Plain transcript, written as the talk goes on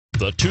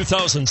The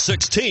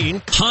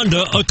 2016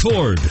 Honda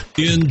Accord.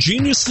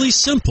 Ingeniously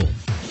simple,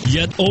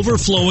 yet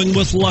overflowing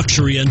with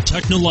luxury and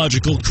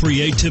technological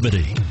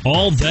creativity.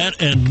 All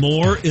that and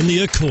more in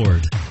the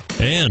Accord.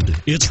 And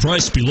it's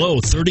priced below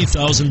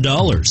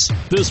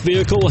 $30,000. This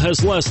vehicle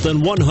has less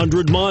than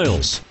 100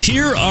 miles.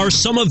 Here are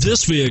some of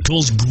this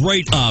vehicle's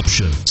great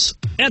options: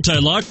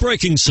 anti-lock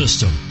braking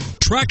system,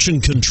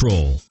 traction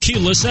control,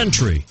 keyless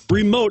entry,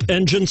 Remote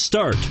engine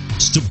start,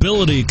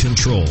 stability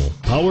control,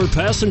 power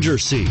passenger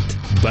seat,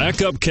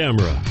 backup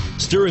camera,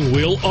 steering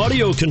wheel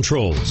audio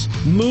controls,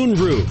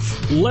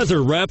 moonroof,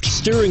 leather-wrapped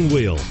steering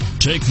wheel.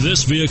 Take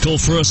this vehicle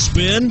for a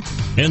spin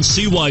and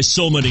see why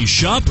so many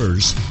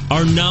shoppers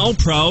are now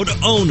proud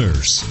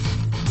owners.